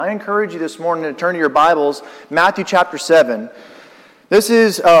I encourage you this morning to turn to your Bibles, Matthew chapter 7. This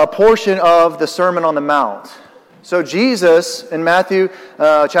is a portion of the Sermon on the Mount. So Jesus, in Matthew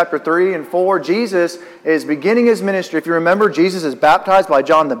chapter 3 and 4, Jesus is beginning his ministry. If you remember, Jesus is baptized by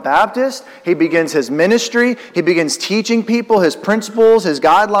John the Baptist. He begins his ministry. He begins teaching people his principles, his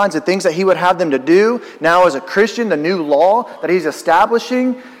guidelines, the things that he would have them to do. Now as a Christian, the new law that he's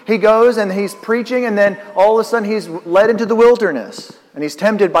establishing, he goes and he's preaching, and then all of a sudden he's led into the wilderness. And he's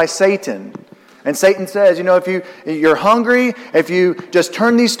tempted by Satan. And Satan says, if you're hungry, if you just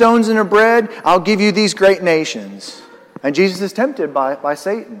turn these stones into bread, I'll give you these great nations. And Jesus is tempted by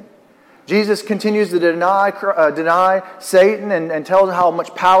Satan. Jesus continues to deny Satan and tells how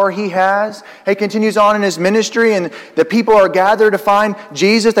much power he has. He continues on in his ministry, and the people are gathered to find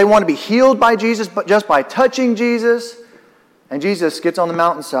Jesus. They want to be healed by Jesus, but just by touching Jesus. And Jesus gets on the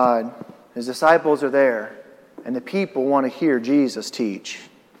mountainside. His disciples are there. And the people want to hear Jesus teach.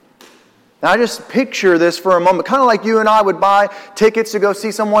 Now I just picture this for a moment, kind of like you and I would buy tickets to go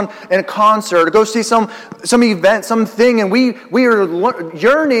see someone in a concert, or go see some event, something, and we are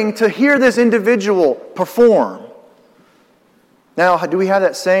yearning to hear this individual perform. Now, do we have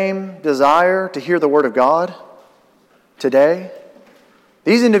that same desire to hear the Word of God today?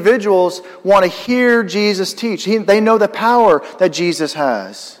 These individuals want to hear Jesus teach. They know the power that Jesus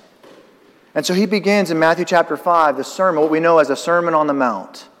has. And so he begins in Matthew chapter 5, the sermon, what we know as a Sermon on the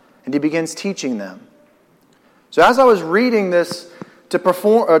Mount. And he begins teaching them. So as I was reading this to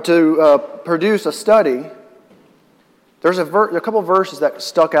produce a study, there's a couple of verses that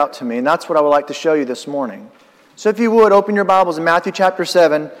stuck out to me, and that's what I would like to show you this morning. So if you would, open your Bibles in Matthew chapter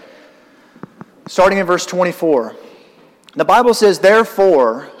 7, starting in verse 24. The Bible says,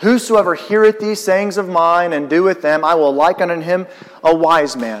 "Therefore, whosoever heareth these sayings of mine and doeth them, I will liken unto him a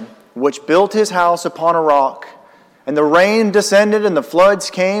wise man, which built his house upon a rock. And the rain descended, and the floods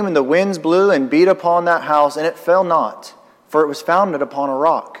came, and the winds blew and beat upon that house, and it fell not, for it was founded upon a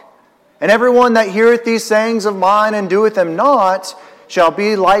rock. And everyone that heareth these sayings of mine and doeth them not shall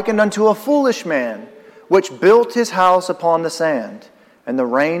be likened unto a foolish man, which built his house upon the sand. And the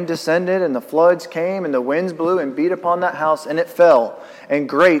rain descended, and the floods came, and the winds blew and beat upon that house, and it fell, and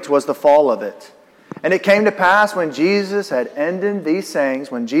great was the fall of it. And it came to pass, when Jesus had ended these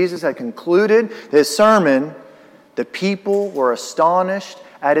sayings, when Jesus had concluded his sermon, the people were astonished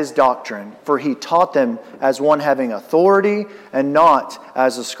at his doctrine, for he taught them as one having authority and not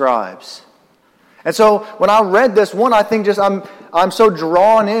as the scribes." And so when I read this one, I think I'm so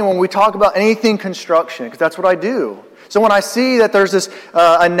drawn in when we talk about anything construction, because that's what I do. So when I see that there's this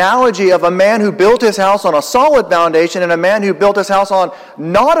analogy of a man who built his house on a solid foundation and a man who built his house on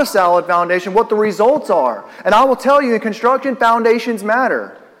not a solid foundation, what the results are. And I will tell you, in construction, foundations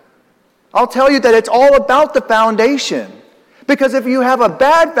matter. I'll tell you that it's all about the foundation. Because if you have a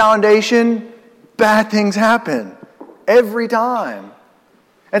bad foundation, bad things happen. Every time.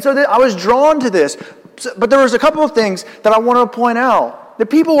 And so I was drawn to this. But there was a couple of things that I want to point out. The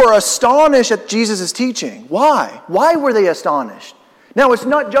people were astonished at Jesus' teaching. Why? Why were they astonished? Now, it's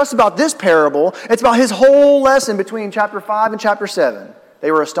not just about this parable. It's about his whole lesson between chapter 5 and chapter 7.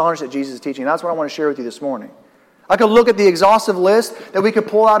 They were astonished at Jesus' teaching. That's what I want to share with you this morning. I could look at the exhaustive list that we could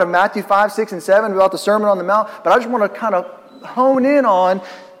pull out of Matthew 5, 6, and 7 about the Sermon on the Mount, but I just want to kind of hone in on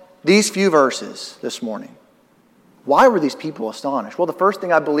these few verses this morning. Why were these people astonished? Well, the first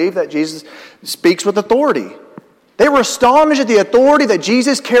thing, I believe that Jesus speaks with authority. They were astonished at the authority that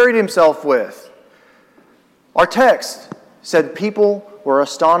Jesus carried himself with. Our text said people were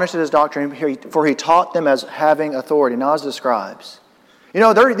astonished at his doctrine, for he taught them as having authority, not as the scribes.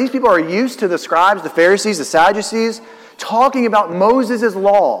 These people are used to the scribes, the Pharisees, the Sadducees, talking about Moses'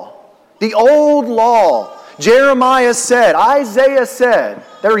 law, the old law. Jeremiah said, Isaiah said.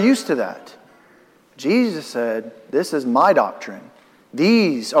 They're used to that. Jesus said, this is my doctrine.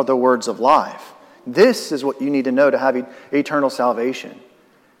 These are the words of life. This is what you need to know to have eternal salvation.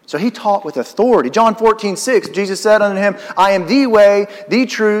 So he taught with authority. John 14:6, Jesus said unto him, I am the way, the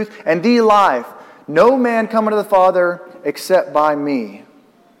truth, and the life. No man cometh to the Father except by me.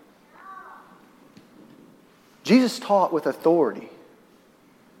 Jesus taught with authority.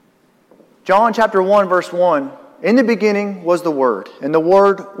 John chapter 1, verse 1, in the beginning was the Word, and the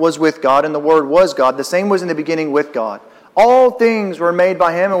Word was with God, and the Word was God. The same was in the beginning with God. All things were made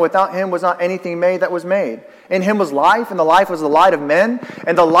by him, and without him was not anything made that was made. In him was life, and the life was the light of men.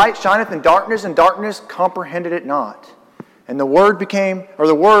 And the light shineth in darkness, and darkness comprehended it not. And the Word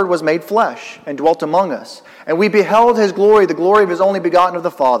was made flesh, and dwelt among us. And we beheld his glory, the glory of his only begotten of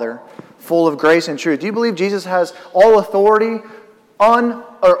the Father, full of grace and truth. Do you believe Jesus has all authority,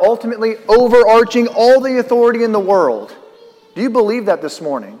 ultimately overarching all the authority in the world? Do you believe that this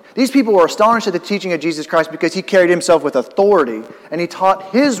morning? These people were astonished at the teaching of Jesus Christ because he carried himself with authority and he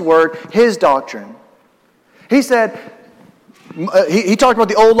taught his word, his doctrine. He said, he talked about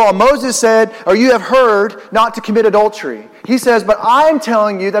the old law. Moses said, or you have heard not to commit adultery. He says, but I'm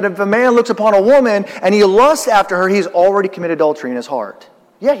telling you that if a man looks upon a woman and he lusts after her, he's already committed adultery in his heart.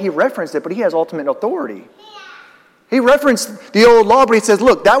 Yeah, he referenced it, but he has ultimate authority. He referenced the old law, but he says,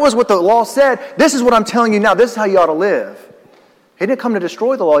 look, that was what the law said. This is what I'm telling you now. This is how you ought to live. He didn't come to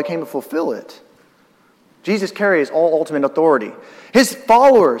destroy the law. He came to fulfill it. Jesus carries all ultimate authority. His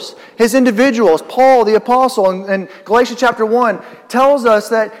followers, his individuals, Paul the apostle in Galatians chapter 1 tells us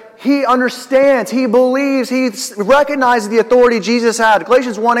that he understands, he believes, he recognizes the authority Jesus had.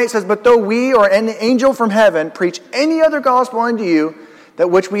 Galatians 1:8 says, but though we or an angel from heaven preach any other gospel unto you, that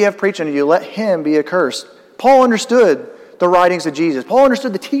which we have preached unto you, let him be accursed. Paul understood the writings of Jesus. Paul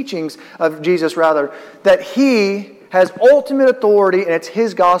understood the teachings of Jesus, rather, that he has ultimate authority and it's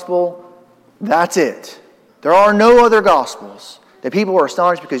his gospel. That's it. There are no other gospels. The people were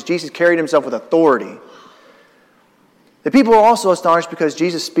astonished because Jesus carried himself with authority. The people were also astonished because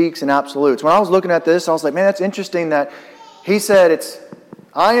Jesus speaks in absolutes. When I was looking at this, I was like, man, that's interesting that he said,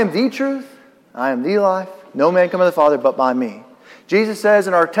 I am the truth, I am the life, no man cometh to the Father but by me. Jesus says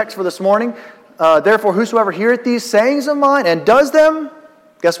in our text for this morning, therefore whosoever heareth these sayings of mine and does them,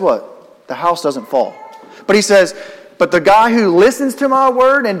 guess what? The house doesn't fall. But he says, but the guy who listens to my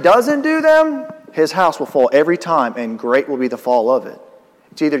word and doesn't do them, his house will fall every time, and great will be the fall of it.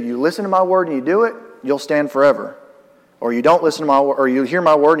 It's either you listen to my word and you do it, you'll stand forever. Or you don't listen to my word, or you hear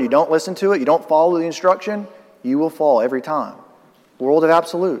my word and you don't listen to it, you don't follow the instruction, you will fall every time. World of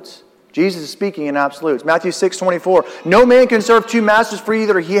absolutes. Jesus is speaking in absolutes. Matthew 6:24. No man can serve two masters, for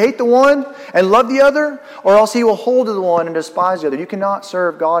either he hate the one and love the other, or else he will hold to the one and despise the other. You cannot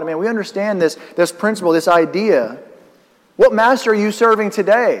serve God and man. We understand this principle, this idea. What master are you serving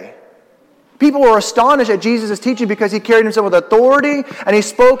today? People were astonished at Jesus' teaching because he carried himself with authority and he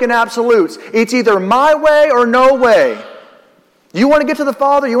spoke in absolutes. It's either my way or no way. You want to get to the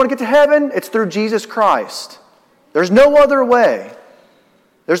Father, you want to get to heaven, it's through Jesus Christ. There's no other way.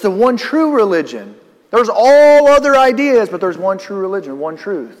 There's the one true religion. There's all other ideas, but there's one true religion, one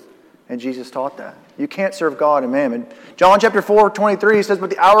truth. And Jesus taught that. You can't serve God and mammon. John chapter 4:23 says, but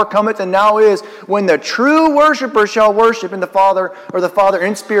the hour cometh and now is when the true worshiper shall worship in the Father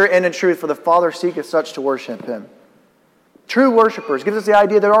in spirit and in truth, for the Father seeketh such to worship him. True worshipers gives us the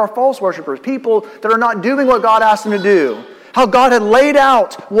idea there are false worshipers, people that are not doing what God asked them to do. How God had laid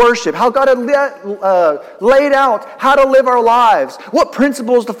out worship, how God had laid out how to live our lives, what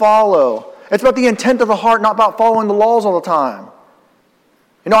principles to follow. It's about the intent of the heart, not about following the laws all the time.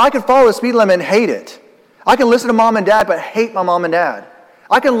 You know, I can follow the speed limit and hate it. I can listen to mom and dad but hate my mom and dad.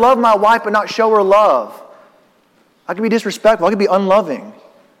 I can love my wife but not show her love. I can be disrespectful. I can be unloving.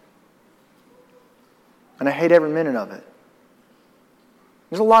 And I hate every minute of it.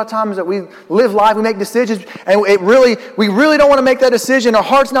 There's a lot of times that we live life, we make decisions, and we really don't want to make that decision. Our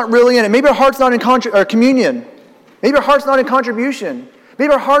heart's not really in it. Maybe our heart's not in communion. Maybe our heart's not in contribution.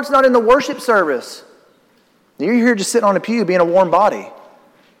 Maybe our heart's not in the worship service. You're here just sitting on a pew being a warm body.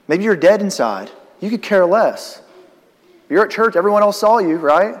 Maybe you're dead inside. You could care less. You're at church, everyone else saw you,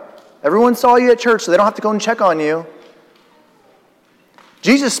 right? Everyone saw you at church, so they don't have to go and check on you.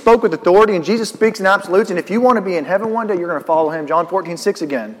 Jesus spoke with authority, and Jesus speaks in absolutes, and if you want to be in heaven one day, you're going to follow him. John 14:6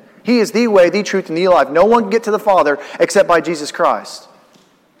 again. He is the way, the truth, and the life. No one can get to the Father except by Jesus Christ.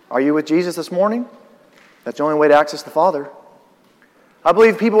 Are you with Jesus this morning? That's the only way to access the Father. I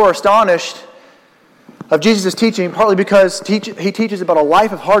believe people are astonished of Jesus' teaching, partly because he teaches about a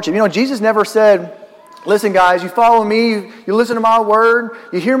life of hardship. You know, Jesus never said, listen guys, you follow me, you listen to my word,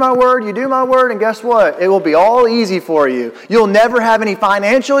 you hear my word, you do my word, and guess what? It will be all easy for you. You'll never have any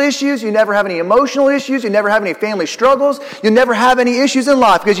financial issues, you never have any emotional issues, you never have any family struggles, you'll never have any issues in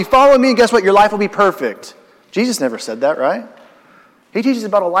life because you follow me and guess what? Your life will be perfect. Jesus never said that, right? He teaches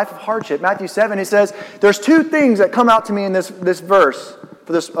about a life of hardship. Matthew 7, he says, there's two things that come out to me in this verse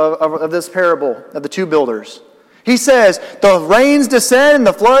of this parable of the two builders. He says, the rains descended, and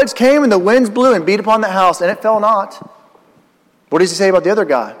the floods came, and the winds blew and beat upon the house, and it fell not. What does he say about the other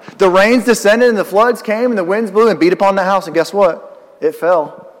guy? The rains descended, and the floods came, and the winds blew and beat upon the house, and guess what? It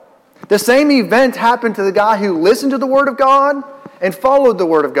fell. The same event happened to the guy who listened to the Word of God and followed the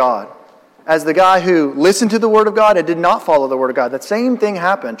Word of God as the guy who listened to the Word of God and did not follow the Word of God. That same thing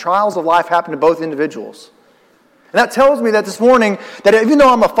happened. Trials of life happened to both individuals. And that tells me that this morning, that even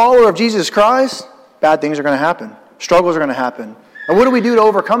though I'm a follower of Jesus Christ, bad things are going to happen. Struggles are going to happen. And what do we do to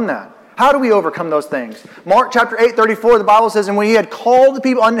overcome that? How do we overcome those things? Mark chapter 8:34, the Bible says, "And when he had called the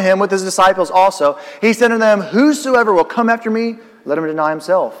people unto him with his disciples also, he said unto them, Whosoever will come after me, let him deny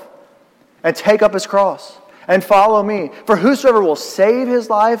himself, and take up his cross, and follow me. For whosoever will save his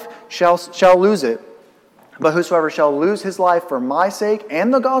life shall lose it. But whosoever shall lose his life for my sake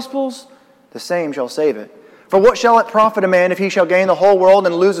and the gospel's, the same shall save it. For what shall it profit a man if he shall gain the whole world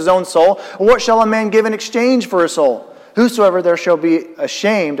and lose his own soul? Or what shall a man give in exchange for his soul? Whosoever there shall be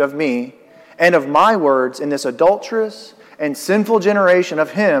ashamed of me and of my words in this adulterous and sinful generation,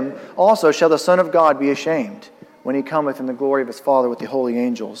 of him also shall the Son of God be ashamed when he cometh in the glory of his Father with the holy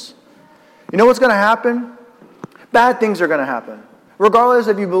angels." You know what's going to happen? Bad things are going to happen, regardless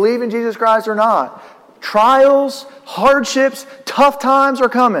if you believe in Jesus Christ or not. Trials, hardships, tough times are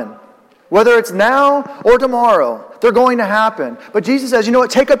coming. Whether it's now or tomorrow, they're going to happen. But Jesus says, you know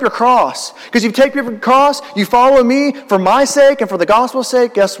what, take up your cross. Because if you take up your cross, you follow me for my sake and for the gospel's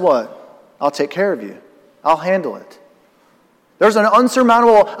sake, guess what? I'll take care of you. I'll handle it. There's an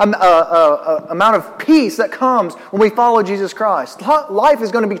unsurmountable amount of peace that comes when we follow Jesus Christ. Life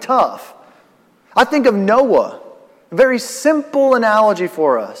is going to be tough. I think of Noah. A very simple analogy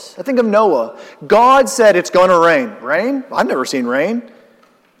for us. I think of Noah. God said it's going to rain. Rain? I've never seen rain.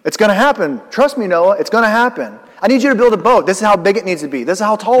 It's going to happen. Trust me, Noah, it's going to happen. I need you to build a boat. This is how big it needs to be. This is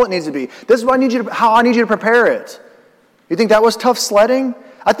how tall it needs to be. This is how I need you to prepare it. You think that was tough sledding?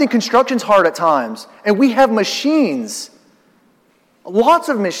 I think construction's hard at times. And we have machines. Lots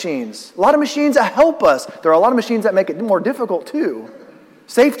of machines. A lot of machines that help us. There are a lot of machines that make it more difficult too.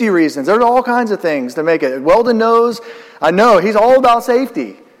 Safety reasons. There's all kinds of things to make it. Weldon knows. I know. He's all about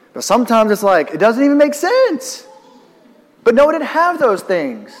safety. But sometimes it's like, it doesn't even make sense. But Noah didn't have those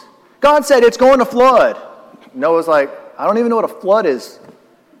things. God said it's going to flood. Noah's like, I don't even know what a flood is.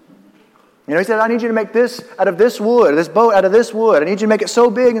 You know, he said, I need you to make this out of this wood, this boat out of this wood. I need you to make it so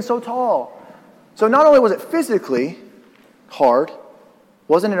big and so tall. So not only was it physically hard,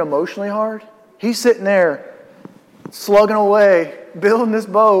 wasn't it emotionally hard? He's sitting there slugging away, building this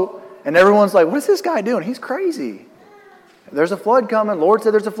boat, and everyone's like, what is this guy doing? He's crazy. There's a flood coming. Lord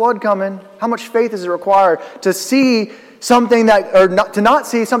said there's a flood coming. How much faith is it required to see something that, or not, to not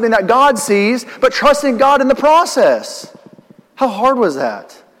see something that God sees, but trusting God in the process? How hard was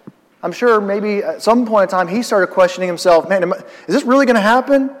that? I'm sure maybe at some point in time he started questioning himself, man, is this really going to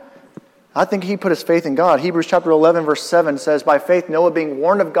happen? I think he put his faith in God. Hebrews chapter 11 verse 7 says, by faith Noah being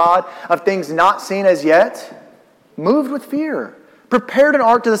warned of God of things not seen as yet, moved with fear, prepared an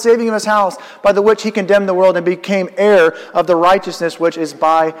ark to the saving of his house, by the which he condemned the world and became heir of the righteousness which is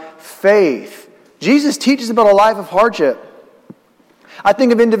by faith. Jesus teaches about a life of hardship. I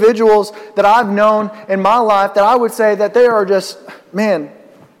think of individuals that I've known in my life that I would say that they are just, man,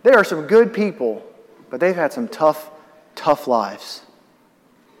 they are some good people, but they've had some tough lives.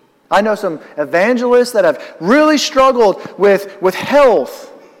 I know some evangelists that have really struggled with health,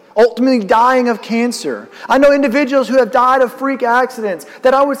 ultimately dying of cancer. I know individuals who have died of freak accidents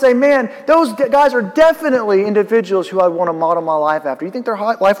that I would say, man, those guys are definitely individuals who I want to model my life after. You think their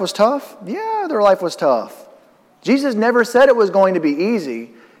life was tough? Yeah, their life was tough. Jesus never said it was going to be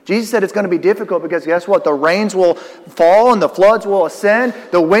easy. Jesus said it's going to be difficult because guess what? The rains will fall and the floods will ascend.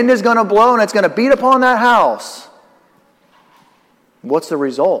 The wind is going to blow and it's going to beat upon that house. What's the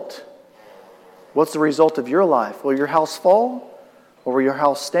result? What's the result of your life? Will your house fall or will your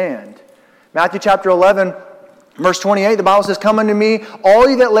house stand? Matthew chapter 11, verse 28, the Bible says, come unto me, all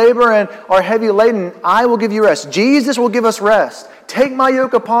you that labor and are heavy laden, I will give you rest. Jesus will give us rest. Take my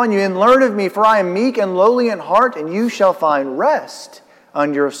yoke upon you and learn of me, for I am meek and lowly in heart, and you shall find rest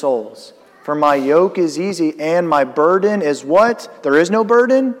unto your souls. For my yoke is easy and my burden is what? There is no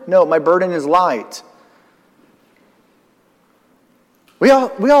burden? No, my burden is light. We all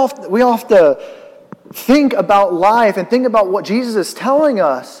have to think about life and think about what Jesus is telling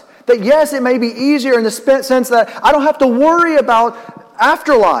us. That yes, it may be easier in the sense that I don't have to worry about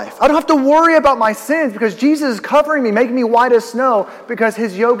afterlife. I don't have to worry about my sins because Jesus is covering me, making me white as snow because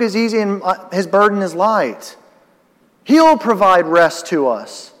His yoke is easy and His burden is light. He'll provide rest to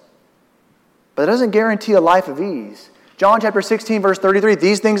us. But it doesn't guarantee a life of ease. John chapter 16 verse 33,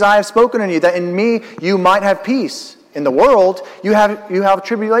 these things I have spoken unto you, that in me you might have peace. In the world you have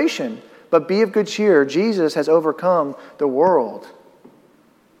tribulation. But be of good cheer. Jesus has overcome the world.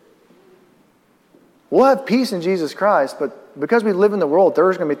 We'll have peace in Jesus Christ, but because we live in the world,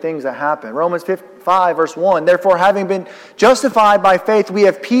 there's going to be things that happen. Romans 5 verse 1, therefore having been justified by faith, we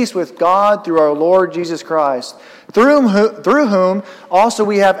have peace with God through our Lord Jesus Christ, through whom also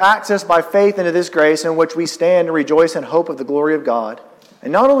we have access by faith into this grace in which we stand and rejoice in hope of the glory of God.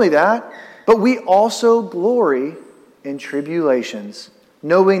 And not only that, but we also glory in tribulations,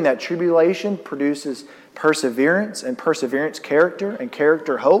 knowing that tribulation produces perseverance, and perseverance character, and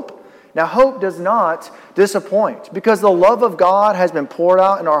character hope. Now, hope does not disappoint because the love of God has been poured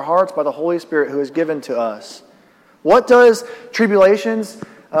out in our hearts by the Holy Spirit who is given to us. What does tribulations?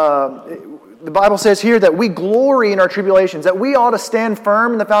 The Bible says here that we glory in our tribulations, that we ought to stand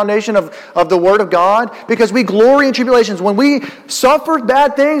firm in the foundation of the Word of God because we glory in tribulations. When we suffer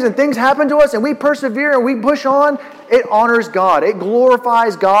bad things and things happen to us and we persevere and we push on, it honors God. It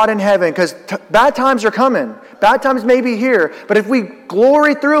glorifies God in heaven because bad times are coming. Bad times may be here, but if we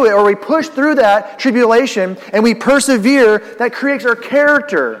glory through it or we push through that tribulation and we persevere, that creates our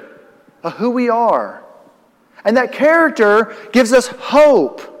character of who we are. And that character gives us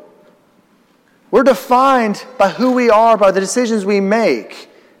hope. We're defined by who we are, by the decisions we make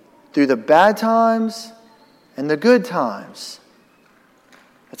through the bad times and the good times.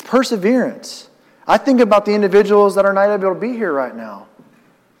 It's perseverance. I think about the individuals that are not able to be here right now,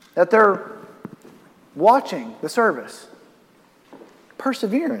 that they're watching the service.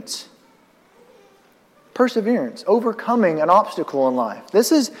 Perseverance. Perseverance. Overcoming an obstacle in life.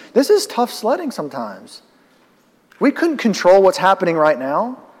 This is tough sledding sometimes. We couldn't control what's happening right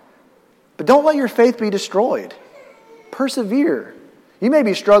now. But don't let your faith be destroyed. Persevere. You may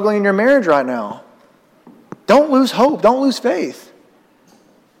be struggling in your marriage right now. Don't lose hope. Don't lose faith.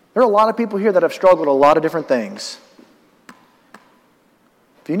 There are a lot of people here that have struggled with a lot of different things.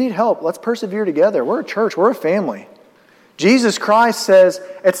 If you need help, let's persevere together. We're a church. We're a family. Jesus Christ says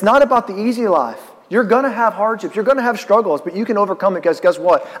it's not about the easy life. You're going to have hardships. You're going to have struggles, but you can overcome it because guess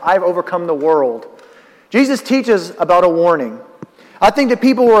what? I've overcome the world. Jesus teaches about a warning. I think that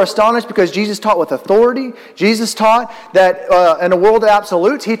people were astonished because Jesus taught with authority. Jesus taught that in a world of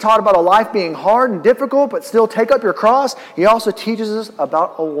absolutes, He taught about a life being hard and difficult, but still take up your cross. He also teaches us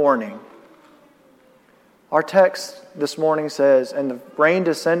about a warning. Our text this morning says, "And the rain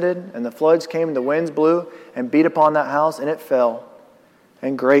descended, and the floods came, and the winds blew, and beat upon that house, and it fell.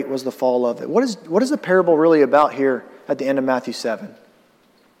 And great was the fall of it." What is the parable really about here at the end of Matthew 7?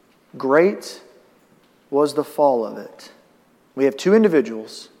 Great was the fall of it. We have two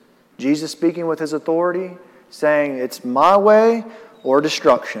individuals. Jesus speaking with His authority, saying it's my way or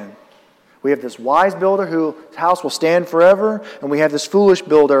destruction. We have this wise builder whose house will stand forever, and we have this foolish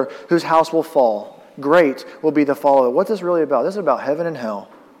builder whose house will fall. Great will be the fall of it. What's this really about? This is about heaven and hell.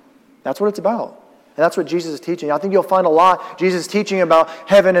 That's what it's about. And that's what Jesus is teaching. I think you'll find a lot Jesus is teaching about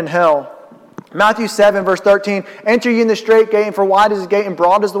heaven and hell. Matthew 7, verse 13, "Enter ye in the strait gate, and for wide is the gate, and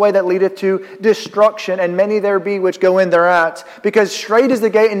broad is the way that leadeth to destruction, and many there be which go in thereat. Because strait is the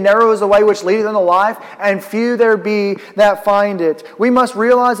gate, and narrow is the way which leadeth unto life, and few there be that find it." We must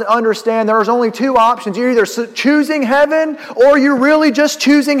realize and understand there is only two options. You're either choosing heaven, or you're really just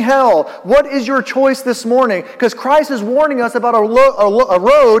choosing hell. What is your choice this morning? Because Christ is warning us about a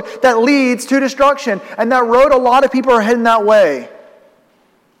road that leads to destruction. And that road, a lot of people are heading that way.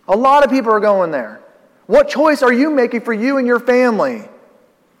 A lot of people are going there. What choice are you making for you and your family?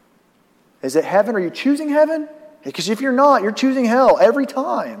 Is it heaven? Are you choosing heaven? Because if you're not, you're choosing hell every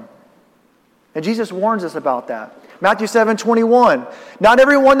time. And Jesus warns us about that. Matthew 7:21. "Not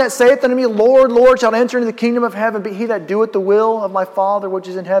every one that saith unto me, Lord, Lord, shall enter into the kingdom of heaven, but he that doeth the will of my Father which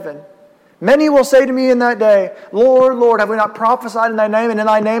is in heaven. Many will say to me in that day, Lord, Lord, have we not prophesied in thy name, and in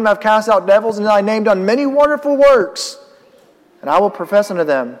thy name have cast out devils, and in thy name done many wonderful works? And I will profess unto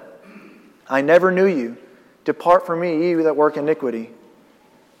them, I never knew you. Depart from me, ye that work iniquity."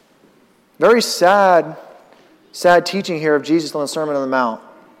 Very sad teaching here of Jesus on the Sermon on the Mount.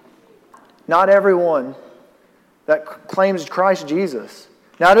 Not everyone that claims Christ Jesus,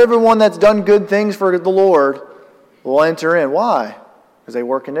 not everyone that's done good things for the Lord will enter in. Why? Because they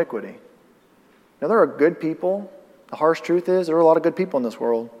work iniquity. Now, there are good people. The harsh truth is there are a lot of good people in this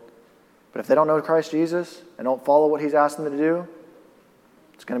world. But if they don't know Christ Jesus and don't follow what He's asked them to do,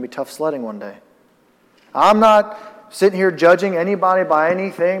 it's going to be tough sledding one day. I'm not sitting here judging anybody by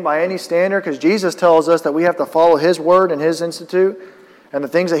anything, by any standard, because Jesus tells us that we have to follow His word and His institute and the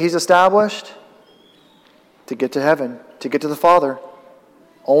things that He's established to get to heaven, to get to the Father.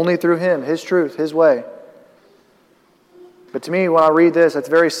 Only through Him, His truth, His way. But to me, when I read this, it's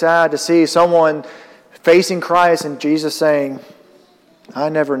very sad to see someone facing Christ and Jesus saying, I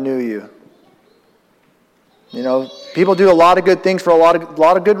never knew you. You know, people do a lot of good things for a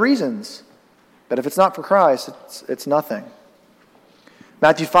lot of good reasons. But if it's not for Christ, it's nothing.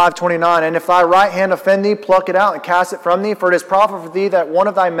 Matthew 5:29, "And if thy right hand offend thee, pluck it out and cast it from thee. For it is profitable for thee that one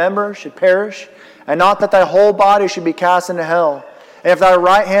of thy members should perish, and not that thy whole body should be cast into hell. And if thy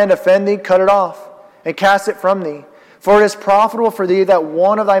right hand offend thee, cut it off and cast it from thee. For it is profitable for thee that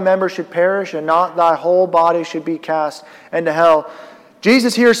one of thy members should perish, and not thy whole body should be cast into hell."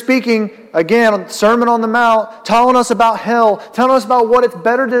 Jesus here speaking, again, Sermon on the Mount, telling us about hell, telling us about what it's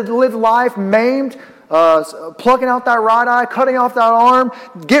better to live life maimed, plucking out that right eye, cutting off that arm.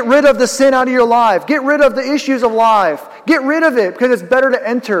 Get rid of the sin out of your life. Get rid of the issues of life. Get rid of it, because it's better to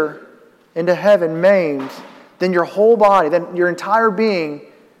enter into heaven maimed than your whole body, than your entire being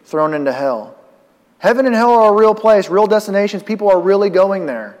thrown into hell. Heaven and hell are a real place, real destinations. People are really going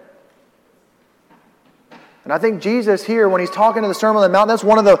there. And I think Jesus here, when He's talking to the Sermon on the Mount, that's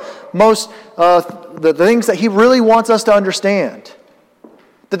one of the most, the things that He really wants us to understand.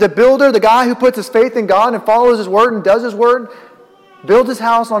 That the builder, the guy who puts his faith in God and follows His Word and does His Word, builds his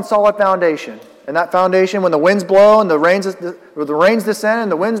house on solid foundation. And that foundation, when the winds blow and the rains descend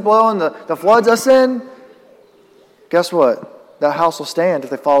and the winds blow and the floods ascend, guess what? That house will stand if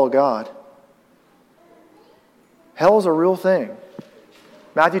they follow God. Hell is a real thing.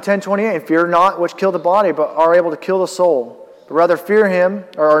 Matthew 10:28, fear not which kill the body, but are able to kill the soul. But rather fear Him,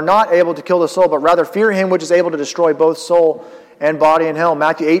 or are not able to kill the soul, but rather fear Him which is able to destroy both soul and body in hell.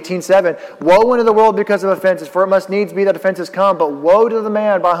 Matthew 18:7, woe unto the world because of offenses, for it must needs be that offenses come, but woe to the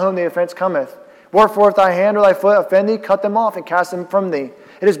man by whom the offense cometh. Wherefore if thy hand or thy foot offend thee, cut them off and cast them from thee.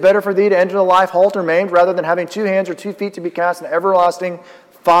 It is better for thee to enter the life halt or maimed, rather than having 2 hands or 2 feet to be cast in everlasting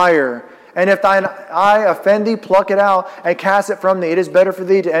fire. And if thine eye offend thee, pluck it out and cast it from thee. It is better for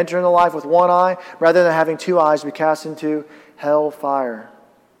thee to enter into life with 1 eye, rather than having 2 eyes to be cast into hell fire.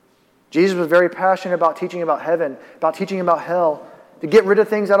 Jesus was very passionate about teaching about heaven, about teaching about hell, to get rid of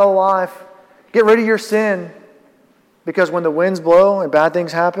things out of life, get rid of your sin. Because when the winds blow and bad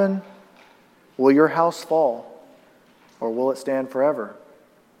things happen, will your house fall, or will it stand forever?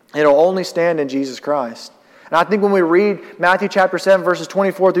 It'll only stand in Jesus Christ. And I think when we read Matthew chapter 7, verses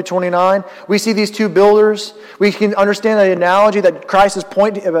 24 through 29, we see these 2 builders. We can understand the analogy that Christ is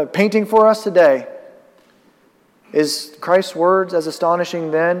painting for us today. Is Christ's words as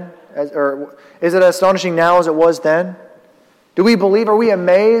astonishing then, or is it as astonishing now as it was then? Do we believe? Are we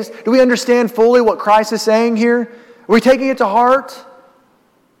amazed? Do we understand fully what Christ is saying here? Are we taking it to heart?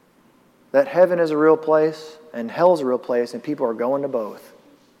 That heaven is a real place and hell is a real place, and people are going to both.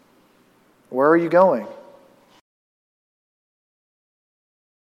 Where are you going?